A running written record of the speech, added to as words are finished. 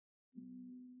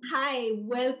Hi,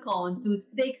 welcome to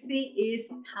Sexy is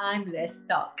Timeless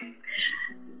Talk.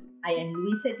 I am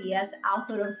Luisa Diaz,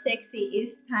 author of Sexy is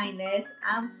Timeless.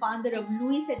 I'm founder of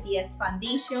Luisa Diaz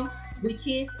Foundation, which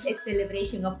is a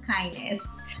celebration of kindness.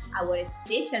 Our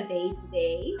special day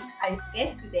today, our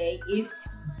guest today is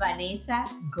Vanessa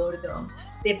Gordon,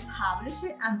 the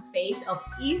publisher and face of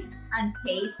East and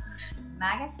Taste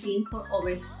magazine for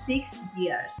over 6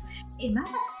 years. A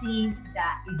magazine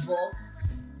that evokes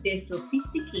the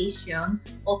sophistication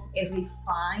of a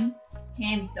refined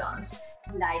Hamptons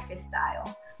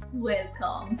lifestyle.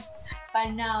 Welcome.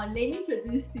 But now, let me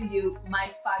introduce to you my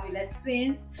fabulous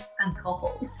friends and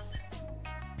co-hosts.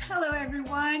 Hello,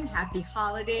 everyone. Happy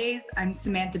holidays. I'm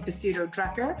Samantha Basuto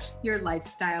Drucker, your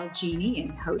lifestyle genie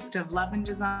and host of Love and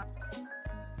Design.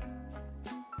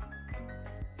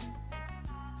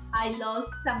 I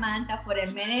lost Samantha for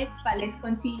a minute, but let's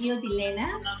continue. Delena.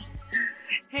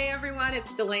 Hey everyone,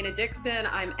 it's Delana Dixon.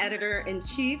 I'm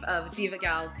editor-in-chief of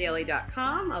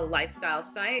DivaGalsDaily.com, a lifestyle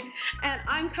site, and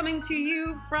I'm coming to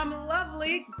you from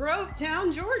lovely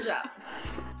Grovetown, Georgia.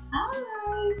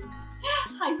 Hi.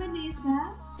 Hi,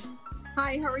 Vanessa.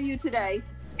 Hi, how are you today?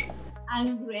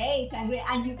 I'm great.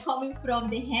 And you're coming from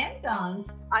the Hamptons.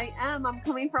 I am. I'm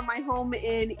coming from my home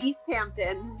in East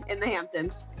Hampton, in the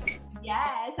Hamptons.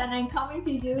 Yes, and I'm coming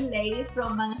to you, ladies,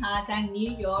 from Manhattan,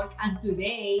 New York, and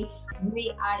today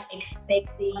we are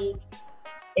expecting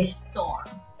a storm,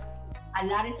 a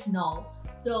lot of snow.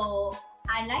 So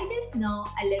I like the snow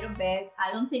a little bit.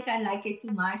 I don't think I like it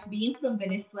too much. Being from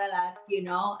Venezuela, the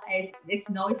snow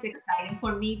is exciting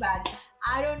for me, but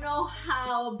I don't know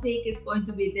how big it's going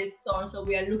to be this storm, so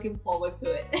we are looking forward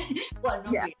to it. Well,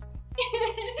 no, yeah.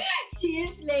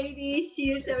 Cheers, ladies.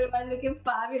 Cheers, everyone, looking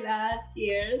fabulous.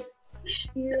 Cheers.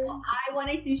 So I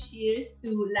wanted to cheers to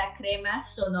La Crema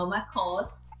Sonoma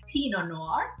Coast Pinot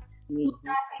Noir,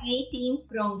 2018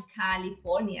 from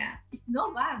California. It's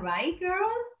not bad, right,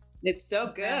 girls? It's so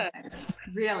good.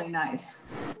 Really nice.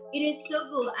 It is so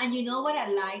good. And you know what I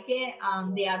like it?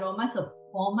 The aromas of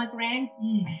pomegranate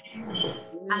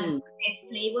and the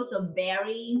flavors of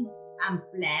berry and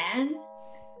plants.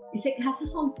 It has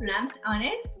some plants on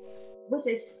it, but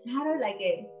it's sort of like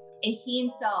a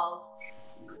hint of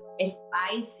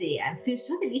spicy and feels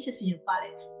so delicious in your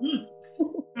palate.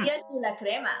 Here's to la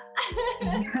crema.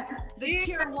 The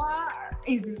terroir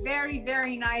is very,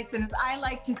 very nice. And as I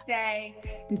like to say,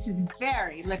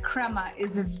 La Crema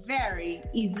is very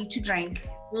easy to drink.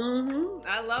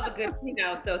 I love a good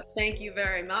Pinot, so thank you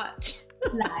very much.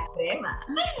 La crema.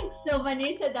 So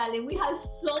Vanessa, darling, we have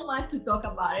so much to talk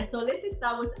about it. So let's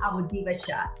start with our diva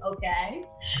shot, okay?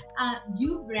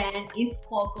 Your brand is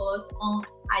focused on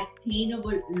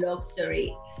attainable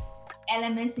luxury,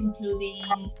 elements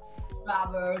including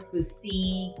travel,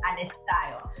 cuisine, and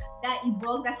style that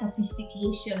evoke the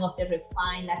sophistication of the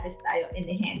refined lifestyle in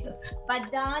the hands.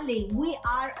 But darling, we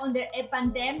are under a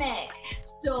pandemic.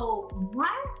 So what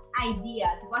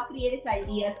creative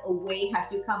ideas or way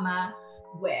have you come up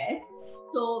with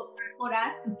so for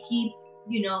us to keep,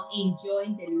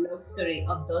 enjoying the luxury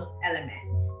of those elements?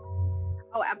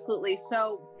 Oh, absolutely.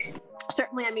 So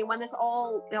certainly, I mean, when this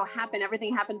all happened,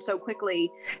 everything happened so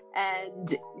quickly,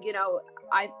 and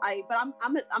but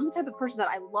I'm the type of person that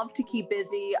I love to keep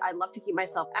busy. I love to keep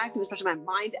myself active, especially my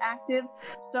mind active.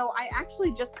 So I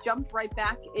actually just jumped right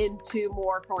back into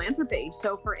more philanthropy.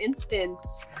 So for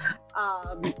instance,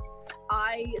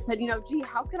 I said, gee,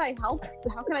 how could I help?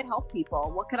 How could I help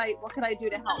people? What could I do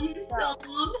to help?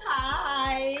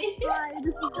 Hi. Hi,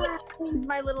 this is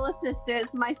my little assistant.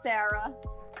 It's my Sarah.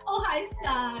 Oh, hi,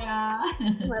 Sarah.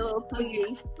 My little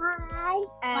sweetie. Hi.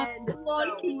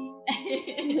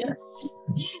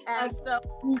 And so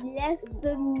left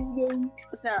the meeting.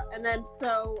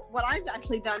 So what I've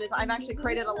actually done is I've actually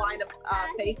created a line of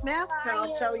face masks, and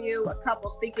I'll show you a couple.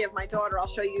 Speaking of my daughter, I'll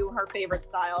show you her favorite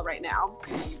style right now.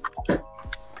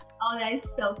 Oh, that's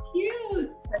so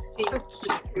cute. That's so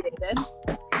cute. That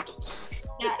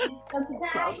is so cute.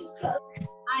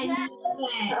 I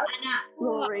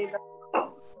love it.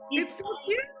 It's so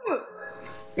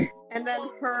cute. And then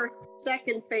her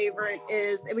second favorite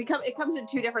is it comes in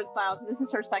two different styles. This is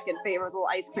her second favorite, little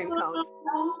ice cream cones.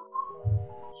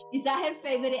 Is that her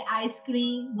favorite ice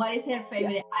cream? What is her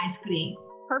favorite ice cream?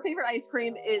 Her favorite ice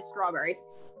cream is strawberry.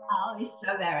 Oh, it's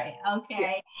strawberry. Okay.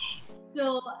 Yeah.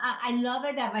 So I love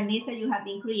it that Vanessa, you have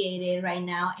been created right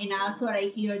now, and also I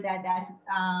hear that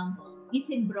it's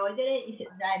embroidered. Is it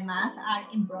that masks are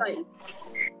embroidered?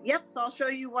 Right. Yep. So I'll show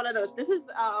you one of those. This is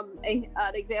an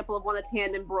example of one that's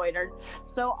hand embroidered.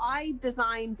 So I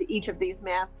designed each of these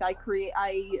masks. I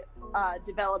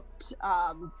developed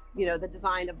the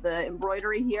design of the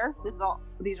embroidery here. These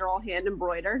are all hand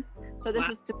embroidered. So this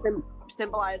is to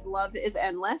symbolize love is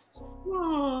endless.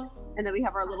 Aww. And then we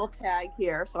have our little tag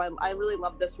here. So I really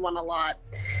love this one a lot.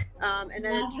 And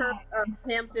then in terms of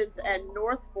Hamptons and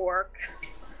North Fork,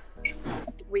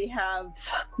 we have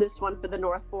this one for the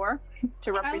North Fork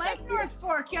to represent. I like North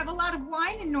Fork. You have a lot of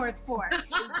wine in North Fork.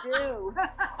 We do.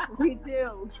 We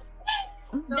do.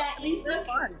 So That is so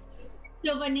fun.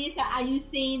 So Vanessa, are you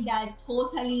saying that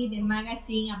totally the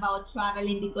magazine about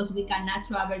traveling because we cannot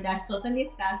travel, that's totally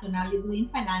stuck, so now you're doing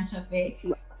financial fair.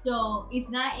 So it's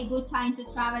not a good time to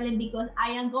traveling because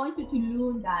I am going to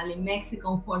Tulum, in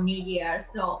Mexico for New Year.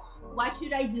 So what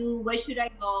should I do? Where should I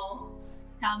go?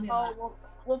 Tell me about it.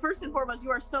 Well, first and foremost,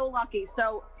 you are so lucky.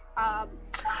 So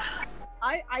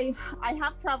I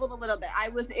have traveled a little bit. I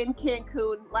was in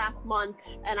Cancun last month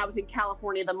and I was in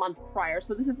California the month prior.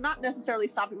 So this is not necessarily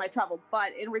stopping my travel,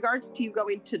 but in regards to you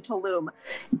going to Tulum,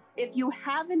 if you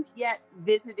haven't yet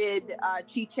visited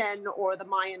Chichen or the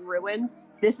Mayan ruins,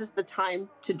 this is the time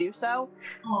to do so.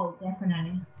 Oh,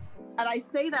 definitely. And I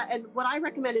say that, and what I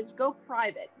recommend is go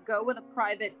private. Go with a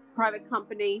private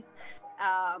company.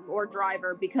 Or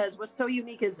driver, because what's so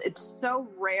unique is it's so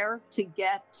rare to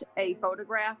get a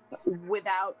photograph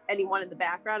without anyone in the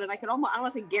background. And I can almost, I don't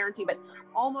want to say guarantee, but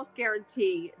almost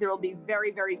guarantee there will be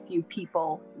very, very few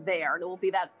people there. And it will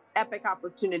be that epic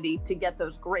opportunity to get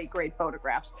those great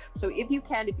photographs. So if you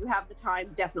have the time,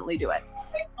 definitely do it.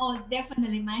 Oh,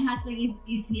 definitely. My husband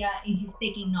is here and he's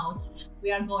taking notes.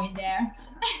 We are going there.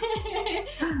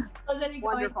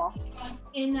 Wonderful.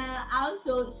 And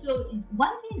also, so one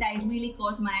thing that really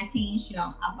caught my attention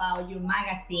about your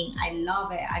magazine, I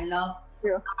love it. I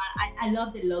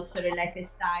love the luxury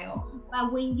lifestyle.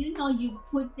 But when you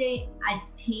put the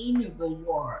attainable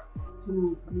word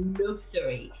to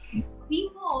luxury,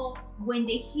 people, when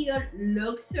they hear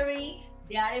luxury,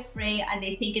 they are afraid and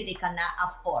they think that they cannot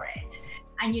afford it.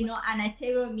 And an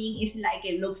attainable means is like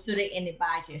a luxury and a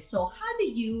budget. So how do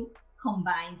you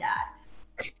combine that?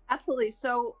 Absolutely.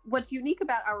 So what's unique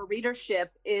about our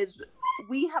readership is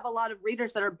we have a lot of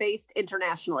readers that are based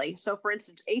internationally. So for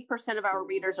instance, 8% of our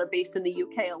readers are based in the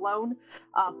UK alone,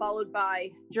 followed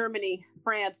by Germany,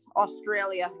 France,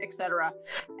 Australia, etc.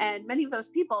 And many of those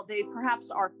people, they perhaps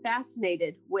are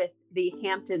fascinated with the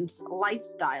Hamptons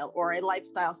lifestyle or a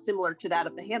lifestyle similar to that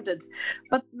of the Hamptons.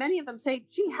 But many of them say,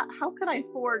 gee, how could I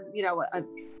afford, a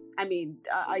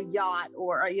yacht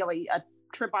or, a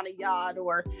trip on a yacht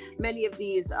or many of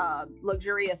these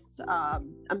luxurious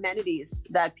amenities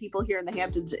that people here in the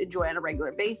Hamptons enjoy on a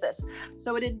regular basis.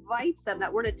 So it invites them,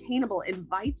 that word attainable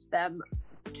invites them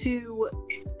to,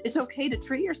 it's okay to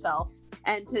treat yourself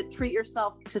and to treat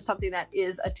yourself to something that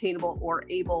is attainable or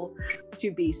able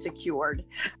to be secured,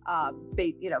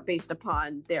 based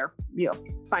upon their,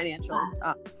 financial,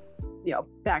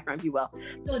 background, if you will.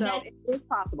 So it is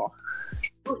possible.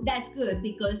 That's good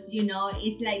because,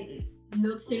 it's like,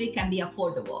 luxury can be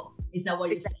affordable. Is that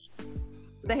what you're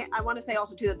saying? I want to say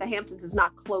also too that the Hamptons is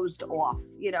not closed off,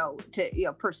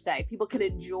 per se. People can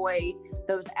enjoy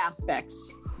those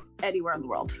aspects anywhere in the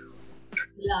world.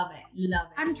 Love it.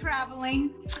 I'm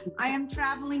traveling. I am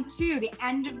traveling to the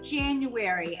end of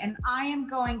January, and I am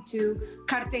going to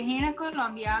Cartagena,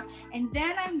 Colombia, and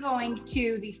then I'm going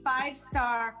to the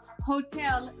 5-star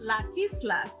Hotel Las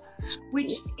Islas,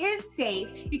 which is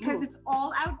safe because it's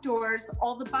all outdoors.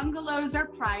 All the bungalows are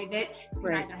private. You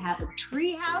can either have a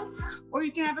tree house or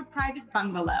you can have a private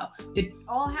bungalow. They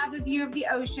all have a view of the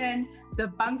ocean. The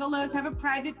bungalows have a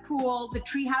private pool. The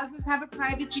tree houses have a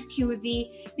private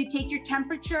jacuzzi. They take your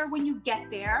temperature when you get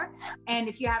there. And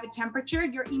if you have a temperature,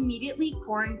 you're immediately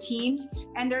quarantined.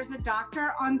 And there's a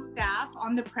doctor on staff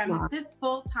on the premises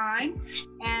full time.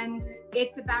 And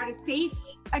it's about as safe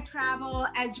a travel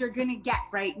as you're going to get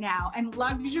right now. And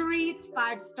luxury, it's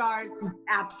 5 stars.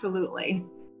 Absolutely.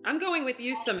 I'm going with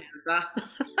you, Samantha.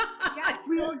 Yes,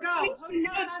 we will go. Hotel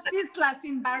Las Islas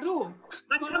in Baru,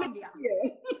 Colombia.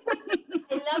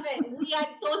 I love it. We are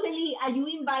totally, are you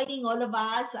inviting all of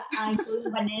us,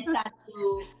 including Vanessa,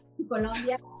 to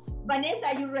Colombia? Vanessa,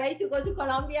 are you ready to go to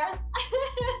Colombia?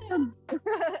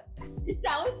 It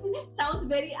sounds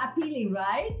very appealing,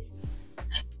 right?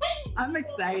 I'm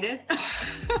excited.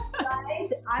 Right?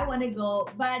 I want to go.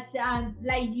 But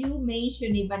like you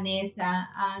mentioned, Vanessa,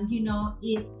 I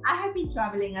have been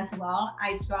traveling as well.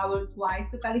 I traveled twice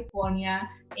to California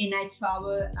and I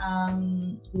traveled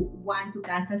one to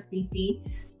Kansas City.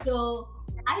 So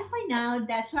I find out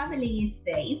that traveling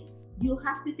is safe. You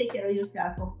have to take care of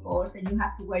yourself, of course, and you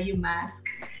have to wear your mask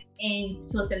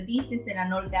and social distancing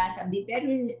and all that, and be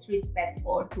very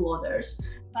respectful to others.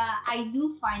 But I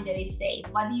do find that it's safe.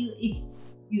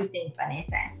 you think,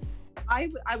 Vanessa?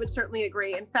 I would certainly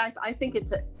agree. In fact, I think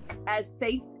it's as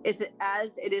safe as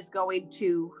it is going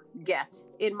to get,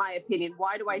 in my opinion.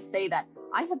 Why do I say that?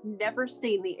 I have never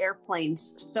seen the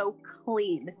airplanes so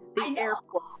clean. The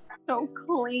airport so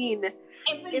clean.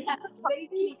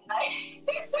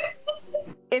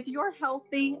 If you're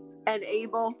healthy and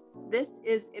able, this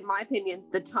is, in my opinion,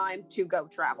 the time to go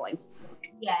traveling.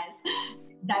 Yes,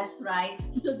 that's right.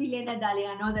 So, Dilena, darling,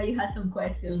 I know that you have some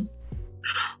questions.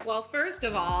 Well, first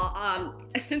of all,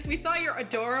 since we saw your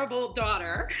adorable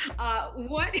daughter,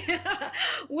 what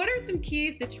are some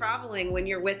keys to traveling when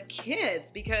you're with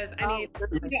kids? Because I mean,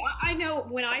 I know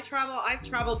when I travel, I've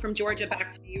traveled from Georgia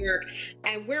back to New York,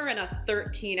 and we're in a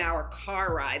 13-hour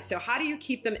car ride. So how do you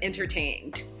keep them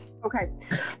entertained? Okay,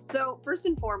 so first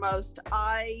and foremost,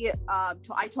 I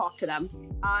talk to them.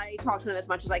 I talk to them as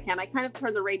much as I can. I kind of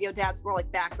turn the radio down. It's more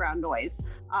like background noise.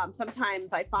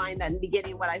 Sometimes I find that in the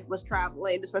beginning when I was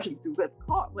traveling, especially with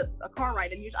a car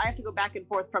ride, and usually I have to go back and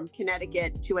forth from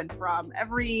Connecticut to and from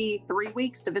every 3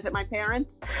 weeks to visit my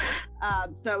parents.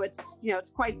 So it's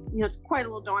quite a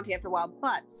little daunting after a while.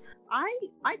 But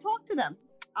I talk to them.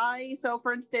 So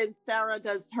for instance, Sarah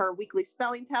does her weekly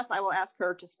spelling test. I will ask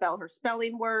her to spell her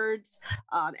spelling words,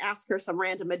 ask her some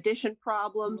random addition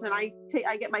problems. And I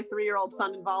get my 3-year-old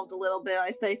son involved a little bit.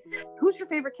 I say, who's your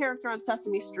favorite character on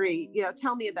Sesame Street?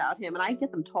 Tell me about him. And I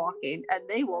get them talking, and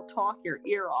they will talk your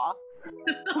ear off.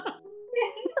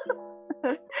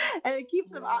 And it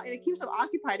keeps them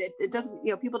occupied. It doesn't,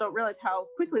 people don't realize how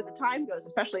quickly the time goes,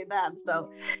 especially them. So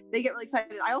they get really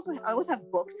excited. I always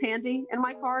have books handy in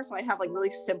my car. So I have like really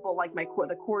simple, like the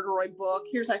corduroy book.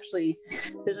 There's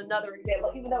another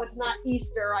example. Even though it's not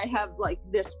Easter, I have like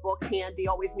this book handy,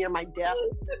 always near my desk.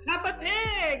 Peppa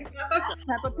Pig.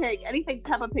 Peppa Pig. Anything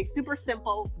Peppa Pig. Super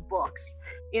simple books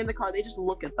in the car. They just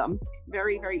look at them.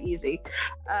 Very, very easy.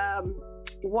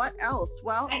 What else?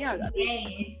 Well, I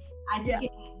think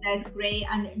that's great.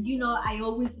 And,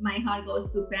 my heart goes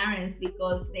to parents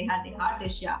because they have the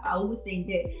hardest job. I always think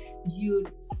that you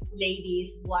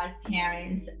ladies who are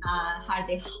parents have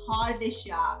the hardest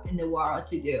job in the world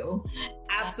to do.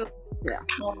 Absolutely.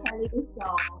 So,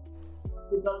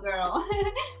 little girl,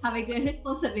 have a great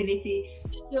responsibility.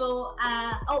 So,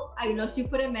 I lost you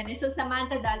for a minute. So,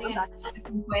 Samantha, darling,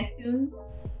 some questions.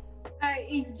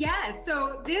 Yes.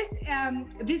 So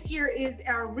this year is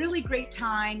a really great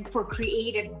time for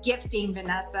creative gifting,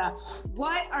 Vanessa.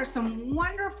 What are some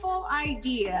wonderful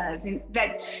ideas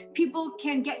that people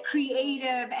can get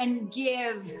creative and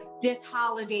give this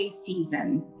holiday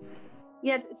season?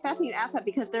 Yeah, it's fascinating to ask that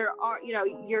because there are,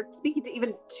 you're speaking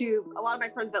to a lot of my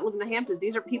friends that live in the Hamptons.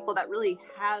 These are people that really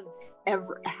have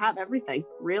everything,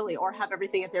 really, or have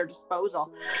everything at their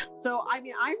disposal. So, I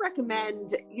mean, I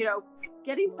recommend,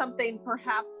 getting something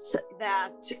perhaps that,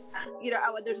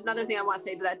 and there's another thing I want to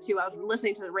say to that too. I was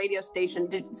listening to the radio station,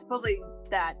 supposedly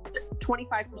that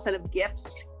 25% of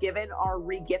gifts given are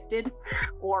regifted,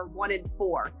 or 1 in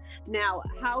 4. Now,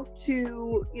 how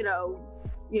to,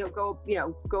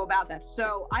 go about that.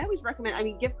 So I always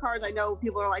recommend, gift cards. I know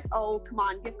people are like, oh, come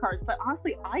on, gift cards. But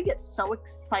honestly, I get so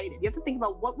excited. You have to think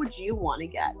about, what would you want to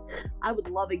get? I would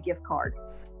love a gift card.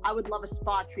 I would love a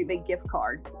spa treatment gift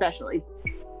card, especially.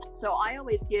 So I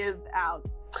always give out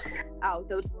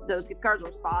those gift cards,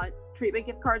 or spa treatment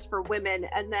gift cards for women.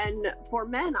 And then for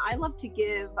men, I love to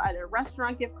give either a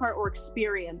restaurant gift card or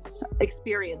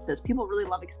experiences. People really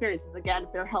love experiences. Again,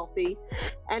 if they're healthy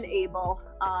and able,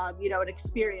 an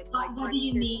experience. What do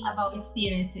you mean about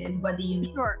experiences? What do you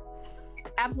mean? Sure.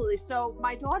 Absolutely. So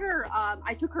my daughter,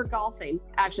 I took her golfing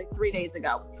actually 3 days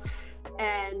ago,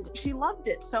 and she loved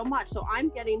it so much. So I'm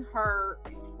getting her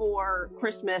for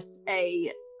Christmas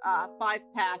a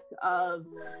 5-pack of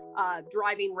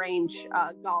driving range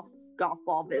golf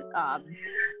ball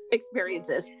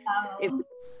experiences.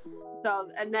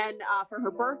 And then for her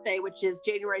birthday, which is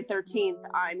January 13th,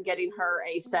 I'm getting her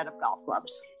a set of golf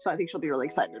clubs. So I think she'll be really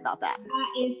excited about that.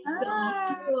 That is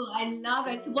so cool. I love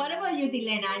it. What about you,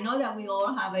 Dilena? I know that we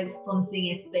all have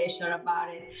something special about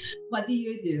it. What do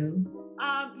you do?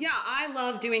 I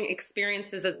love doing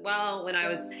experiences as well. When I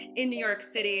was in New York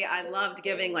City, I loved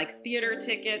giving like theater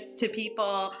tickets to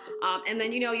people. And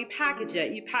then, you package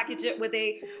it. You package it with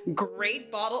a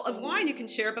great bottle of wine you can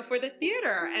share before the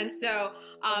theater. And so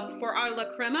for our La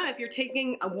Crema, if you're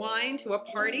taking a wine to a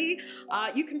party,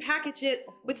 you can package it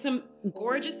with some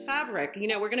gorgeous fabric.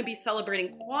 We're going to be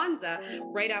celebrating Kwanzaa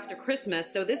right after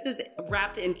Christmas. So this is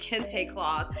wrapped in kente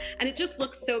cloth, and it just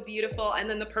looks so beautiful. And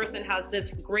then the person has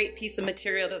this great piece of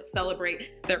material to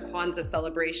celebrate their Kwanzaa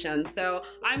celebration. So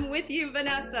I'm with you,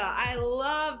 Vanessa. I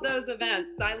love those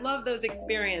events. I love those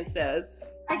experiences.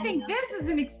 I think this is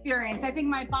an experience. I think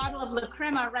my bottle of La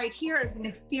Crema right here is an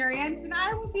experience, and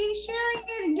I will be sharing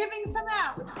it and giving some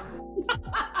out.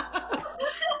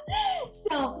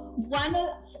 So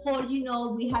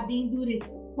we have been doing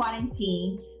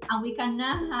quarantine, and we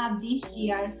cannot have this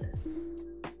year's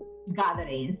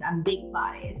gatherings and big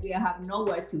parties. We have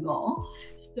nowhere to go.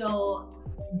 So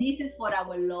this is for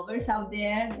our lovers out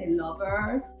there, the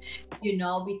lovers,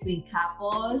 between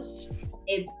couples,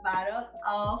 a bottle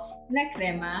of La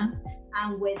Crema,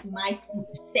 and with my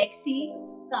sexy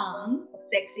song,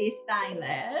 Sexy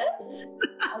Stylist.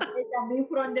 Okay, coming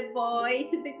from the boy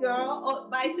to the girl, or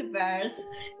vice versa,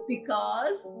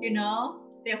 because,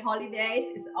 the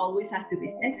holidays always has to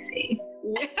be sexy.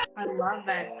 I love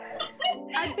it.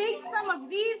 I baked some of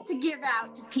these to give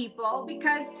out to people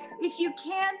because if you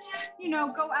can't,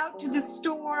 go out to the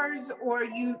stores or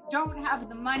you don't have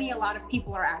the money, a lot of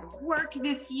people are out of work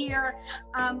this year.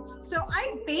 So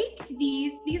I baked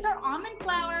these. These are almond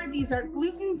flour. These are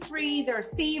gluten-free. They're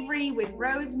savory with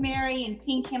rosemary and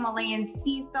pink Himalayan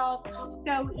sea salt.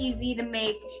 So easy to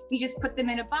make. You just put them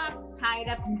in a box, tie it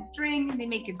up in string, and they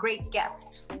make a great gift.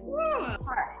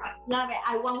 Love it.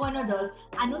 I want one of those.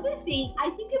 Another thing, I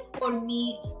think it's for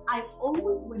me, I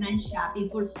always, when I'm shopping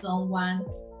for someone,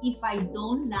 if I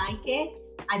don't like it,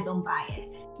 I don't buy it.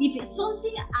 If it's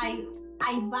something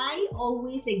I buy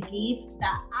always a gift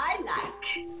that I like.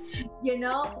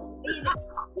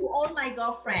 To all my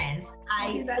girlfriends,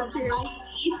 I buy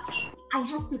gifts, I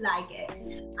have to like it.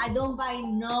 I don't buy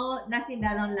nothing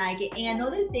that I don't like it. And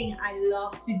another thing I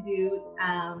love to do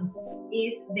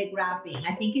is the wrapping.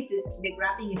 I think the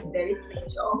wrapping is very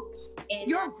special. And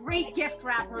you're a great gift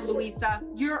wrapper, Luisa.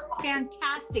 You're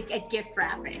fantastic at gift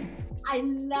wrapping. I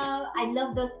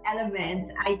love those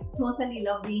elements. I totally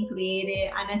love being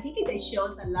creative, and I think it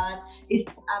shows a lot. It's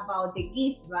about the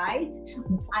gift, right?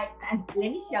 Let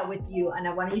me share with you, and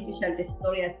I want you to share the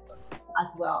story as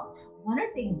well. One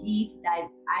of the gifts that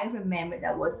I remember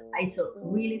that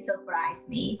really surprised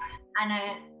me, and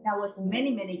that was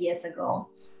many, many years ago.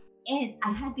 And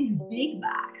I had this big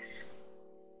bag,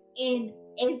 and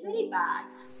every bag,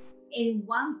 and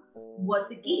one was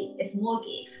a gift, a small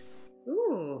gift.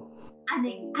 Ooh. And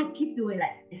then I keep doing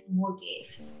like a small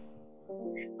gift.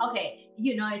 Okay,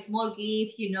 a small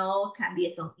gift, can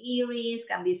be some earrings,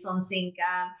 can be something,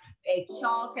 a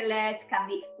chocolate, can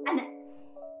be, and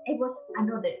it was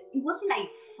like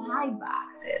 5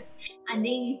 boxes. And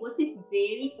then it was this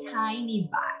very tiny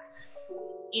box.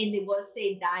 And it was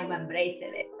a diamond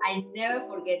bracelet. I never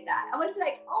forget that. I was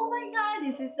like, oh my God,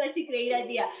 this is such a great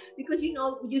idea. Because,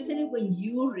 usually when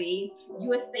you read,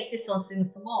 you expect something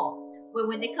small. But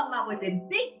when they come out with a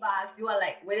big box, you are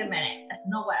like, wait a minute, that's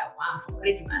not what I want for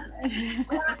Christmas.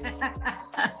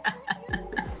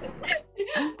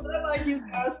 What about you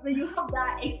girls? Do you have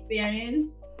that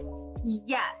experience?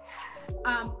 Yes.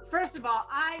 First of all,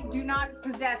 I do not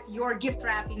possess your gift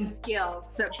wrapping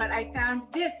skills, but I found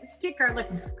this sticker. Look,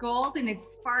 it's gold and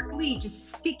it's sparkly. You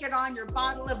just stick it on your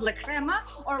bottle of La Crema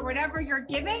or whatever you're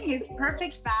giving is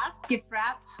perfect, fast gift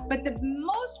wrap. But the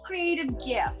most creative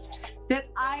gift that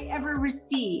I ever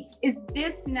received is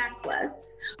this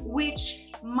necklace,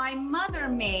 which my mother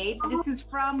made. This is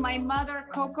from my mother,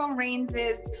 Coco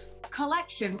Rains's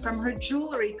collection, from her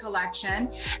jewelry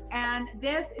collection. And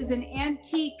this is an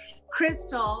antique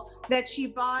crystal that she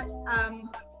bought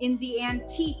in the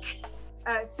antique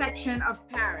section of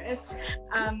Paris.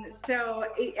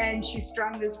 And she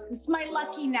strung this. It's my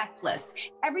lucky necklace.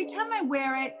 Every time I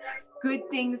wear it, good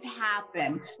things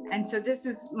happen. And so this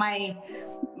is my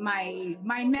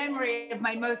memory of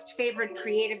my most favorite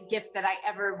creative gift that I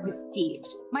ever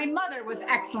received. My mother was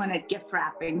excellent at gift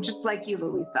wrapping, just like you,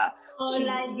 Luisa. Oh,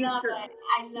 I love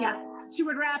it. She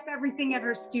would wrap everything at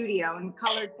her studio in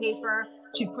colored paper.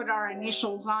 She'd put our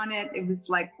initials on it. It was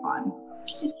like fun.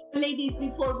 Ladies,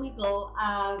 before we go,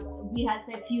 we have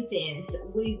a few things.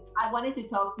 I wanted to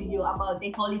talk to you about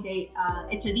the holiday,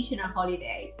 a traditional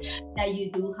holiday that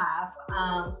you do have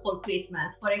for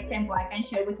Christmas. For example, I can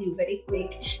share with you very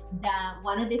quick that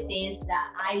one of the things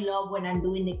that I love when I'm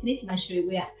doing the Christmas tree,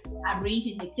 we are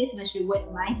arranging the Christmas tree with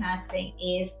my husband,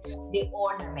 is the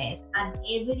ornaments. And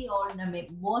every ornament,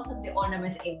 most of the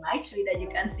ornaments in my tree that you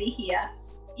can see here,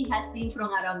 it has been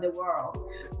from around the world.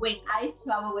 When I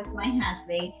travel with my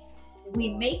husband, we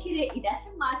make it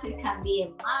doesn't matter, it can be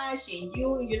in March, in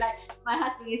June, my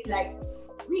husband is like,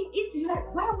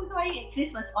 why are we going in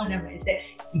Christmas ornaments?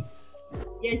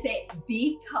 Because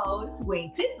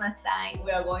when Christmas time,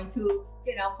 we are going to,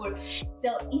 so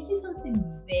this is something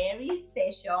very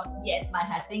special. Yes, my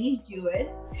husband is Jewish,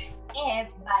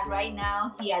 but right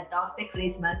now he adopted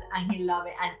Christmas and he loves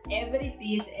it. And every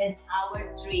piece in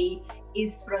our tree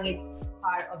is from a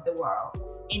part of the world.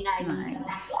 And I love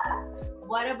that.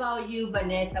 What about you,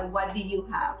 Vanessa? What do you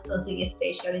have? Something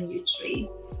special in your tree?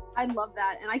 I love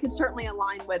that, and I can certainly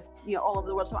align with all over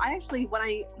the world. So I actually, when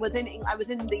I was in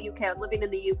the UK, I was living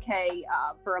in the UK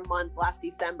for a month last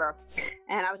December,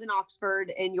 and I was in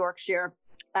Oxford in Yorkshire,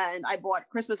 and I bought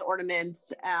Christmas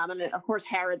ornaments, and of course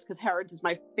Harrods, because Harrods is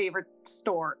my favorite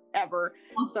store ever.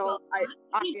 So I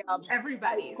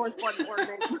everybody's. Of course, bought an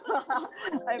ornament.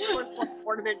 I of course bought an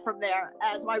ornament from there,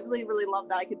 so I really, really love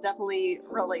that. I could definitely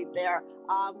relate there.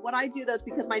 What I do though, is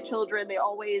because my children, they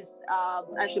always,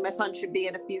 actually my son should be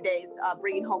in a few days,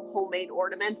 bringing home homemade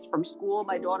ornaments from school.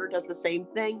 My daughter does the same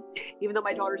thing. Even though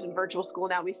my daughter's in virtual school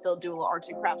now, we still do a little arts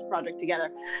and crafts project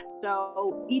together.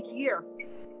 So each year,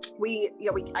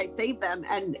 I save them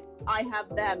and I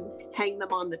have them hang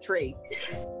them on the tree.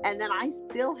 And then I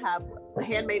still have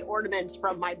handmade ornaments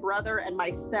from my brother and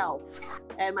myself.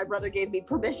 And my brother gave me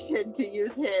permission to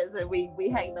use his, and we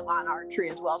hang them on our tree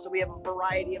as well. So we have a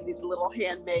variety of these little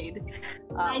handmade.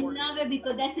 I love it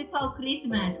because that's about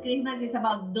Christmas. Christmas is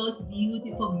about those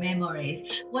beautiful memories.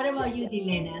 What about you,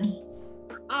 Delena?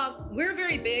 We're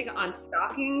very big on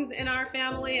stockings in our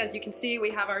family. As you can see, we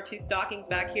have our two stockings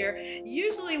back here.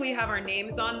 Usually we have our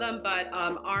names on them, but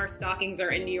our stockings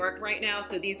are in New York right now.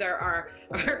 So these are our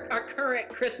current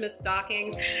Christmas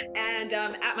stockings. And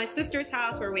at my sister's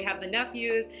house where we have the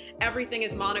nephews, everything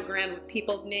is monogrammed with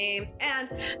people's names. And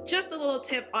just a little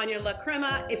tip on your La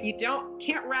Crema, if you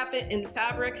can't wrap it in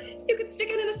fabric, you could stick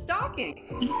it in a stocking.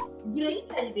 Great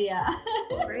idea.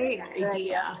 Great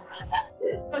idea.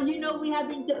 So, we have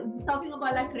been talking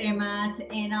about La Cremas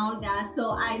and all that.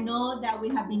 So I know that we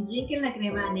have been drinking La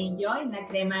Crema and enjoying La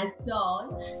Crema.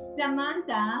 So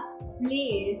Samantha,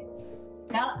 please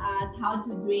tell us how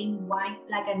to drink wine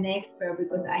like an expert,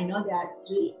 because I know there are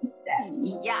 3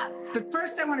 steps. Yes, but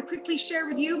first I want to quickly share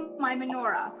with you my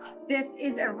menorah. This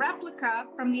is a replica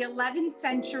from the 11th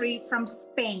century from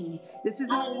Spain. This is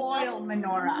an oil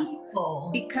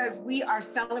menorah because we are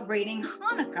celebrating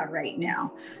Hanukkah right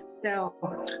now. So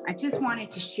I just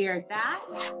wanted to share that.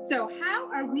 So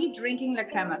how are we drinking La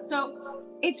Crema? So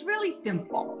it's really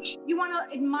simple. You want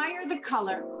to admire the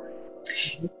color.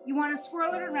 You want to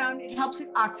swirl it around. It helps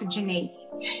it oxygenate.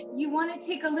 You want to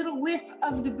take a little whiff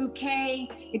of the bouquet.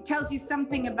 It tells you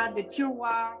something about the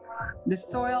terroir, the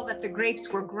soil that the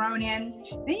grapes were grown in.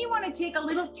 Then you want to take a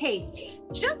little taste,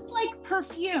 just like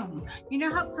perfume. You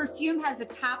know how perfume has a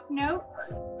top note,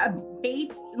 a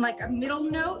base, like a middle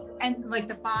note, and like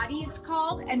the body it's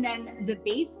called, and then the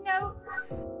base note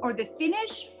or the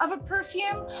finish of a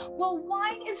perfume? Well,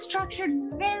 wine is structured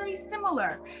very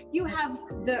similar. You have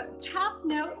the top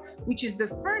note, which is the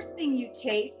first thing you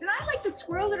taste, and I like to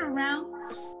swirl it around,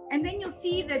 and then you'll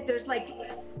see that there's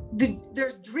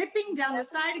dripping down the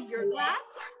side of your glass,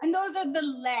 and those are the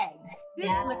legs. This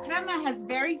La Crema has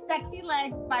very sexy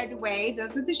legs, by the way.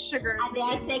 Those are the sugars. And they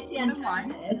are sexy and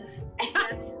timeless.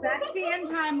 Yes, sexy and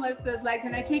timeless, those legs.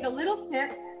 And I take a little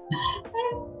sip.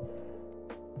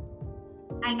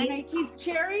 And I taste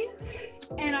cherries,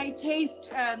 and I taste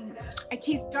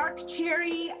dark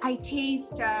cherry. I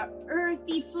taste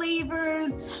earthy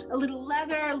flavors, a little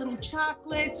leather, a little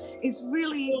chocolate. It's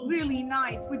really, really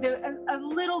nice with a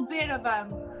little bit of a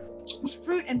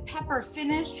fruit and pepper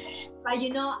finish. But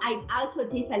I also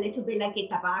taste a little bit like a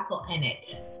tobacco in it.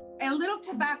 A little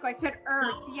tobacco. I said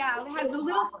earth. Yeah, it has a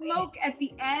little smoke at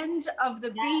the end of the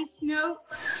base note.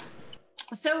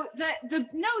 So the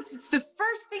notes, it's the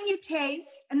first thing you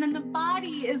taste, and then the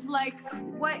body is like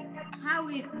how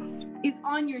it is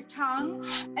on your tongue,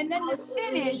 and then the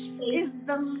finish is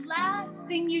the last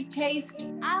thing you taste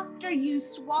after you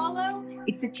swallow.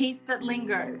 It's a taste that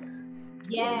lingers.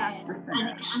 Yes,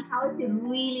 and how does it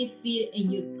really feel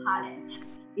in your palate?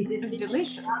 It's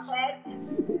delicious.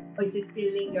 Or is it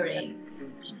still lingering?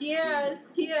 Cheers!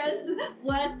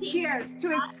 Cheers! Cheers to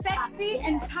a sexy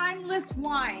and timeless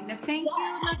wine. Thank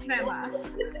you, La Crema.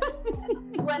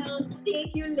 Well,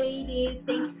 thank you, ladies.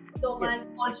 Thank you so much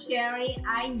for sharing.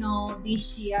 I know this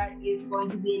year is going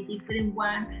to be a different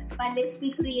one, but let's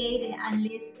be creative and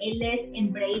let's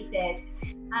embrace it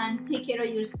and take care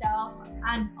of yourself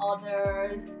and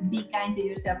others. Be kind to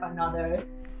yourself and others.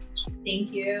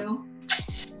 Thank you.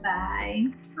 Bye.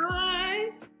 Bye.